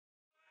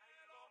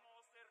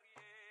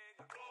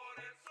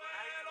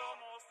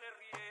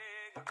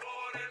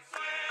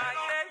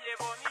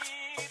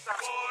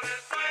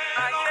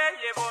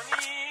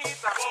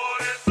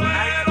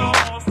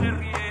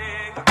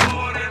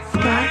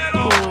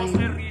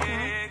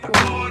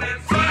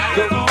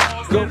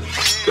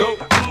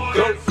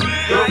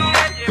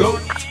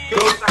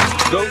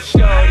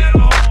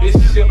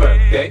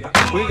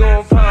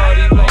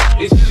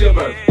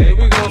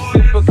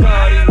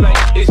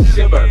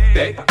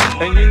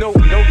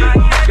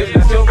Cause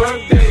it's your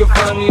birthday. You can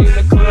find me in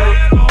the club,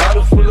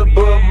 bottle full of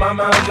bug.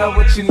 Mama, I got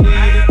what you need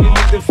if you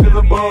need to feel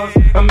the buzz.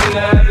 I'm in the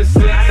having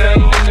sex, I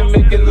ain't into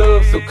making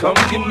love. So come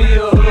give me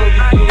a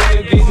hug, you get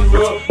in getting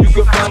rough. You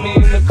can find me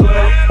in the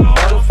club,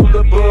 bottle full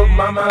of bug.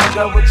 Mama, I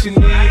got what you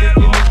need if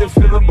you need to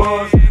feel the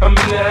buzz. I'm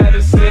in the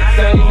having sex,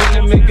 I ain't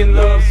into making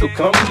love. So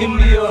come give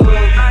me a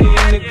hug, you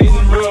get in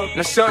getting rough.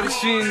 Now shorty,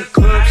 she in the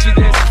club, she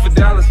dancing for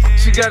dollars.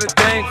 She got a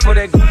thing for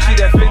that Gucci,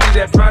 that Fendi,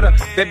 that Prada,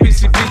 that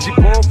BCBG,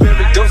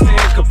 Burberry, Dolce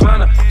 &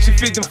 Gabbana. She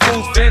feed them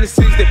fools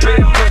fantasies, they pay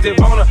her cause they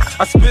want her.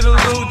 I spit a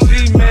little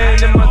G,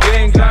 man, and my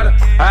gang got her.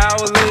 An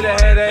hour later,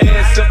 had her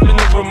ass up in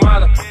the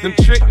Ramada. Them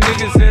trick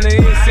niggas in the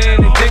ear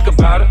saying they think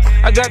about her.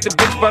 I got the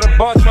bitch by the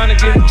bar trying to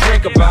get a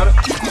drink about her.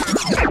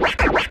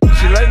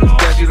 She like my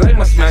style, she like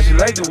my smile, she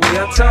like the way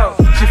I talk.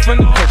 She from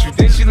the country,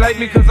 then she like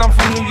me cause I'm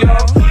from New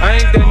York.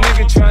 I ain't that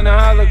nigga tryna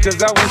holler cause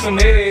I want some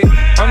head.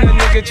 I'm the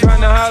nigga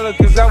tryna holler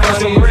cause I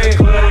want some red.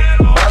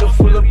 Bottle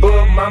full of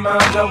bug, mama,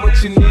 I got what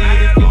you need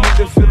if you need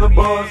to feel the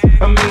buzz.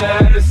 I'm in the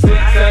having sex,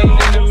 I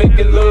ain't into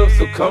making love.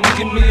 So come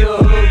give me a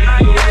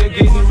hug, you get in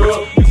getting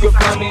rough. You can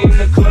find me in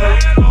the club,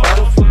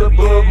 bottle full of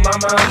bug,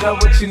 mama, I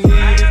got what you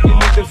need if you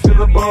need to feel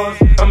the buzz.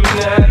 I'm in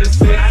the having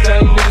sex,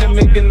 I ain't into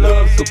making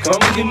love. So come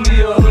give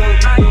me a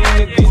hug, you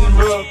get in getting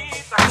rough.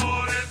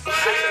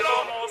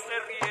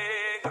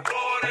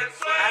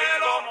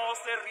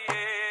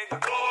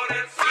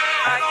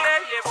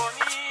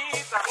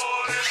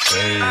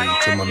 Hey,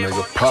 to my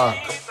nigga Pop.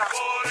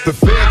 The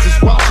fans is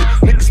watching,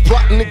 niggas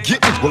plotting to get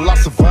me. Will I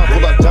survive,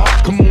 will I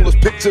die? Come on, let's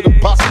picture the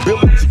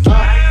possibility.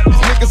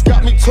 These niggas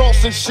got me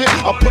tossing shit.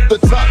 I put the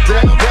top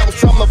down, now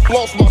it's time to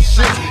floss my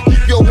shit.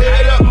 Keep your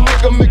head up,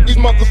 nigga, make these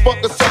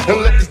motherfuckers up.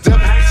 And let these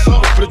devils be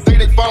sorry for the day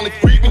they finally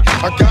free me.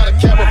 I got a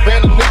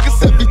caravan of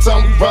niggas every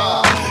time we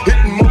ride,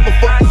 hitting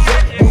motherfuckers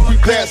up when we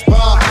pass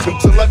by.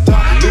 Until I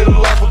die, live the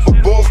life of a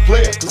boss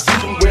player. Cause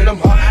even when I'm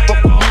high,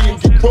 fuck with me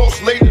and get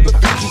crossed later. The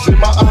future's in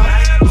my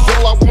eyes.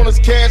 All I want is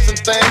cash and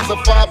things. A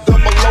 5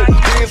 double O,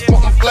 bands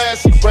wanting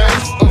flashy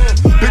brands.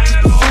 Bitches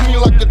pursue me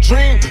like a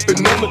dream.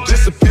 Been known to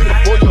disappear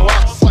before your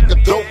eyes, just like a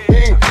dope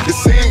fiend. It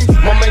seems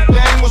my main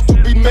thing was to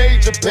be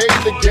major. Paid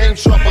the game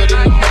sharper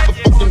than the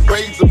motherfucking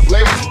razor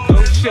blade.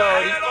 Go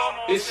shorty,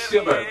 it's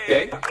your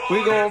birthday.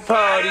 We gon'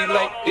 party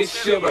like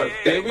it's your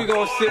birthday. We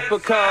gon' sip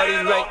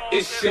Bacardi like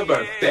it's your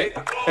birthday.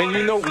 And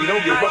you know we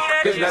don't give up,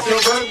 cause that's your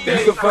birthday.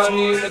 You can find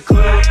me in the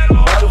club,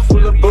 bottle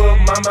full of bug.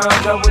 Mama,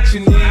 I got what you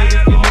need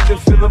if you need to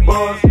feel the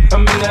buzz.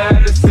 I'm in the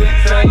having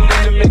sex, I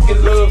ain't into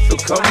making love. So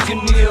come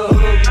give me a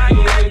hug,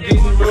 you get in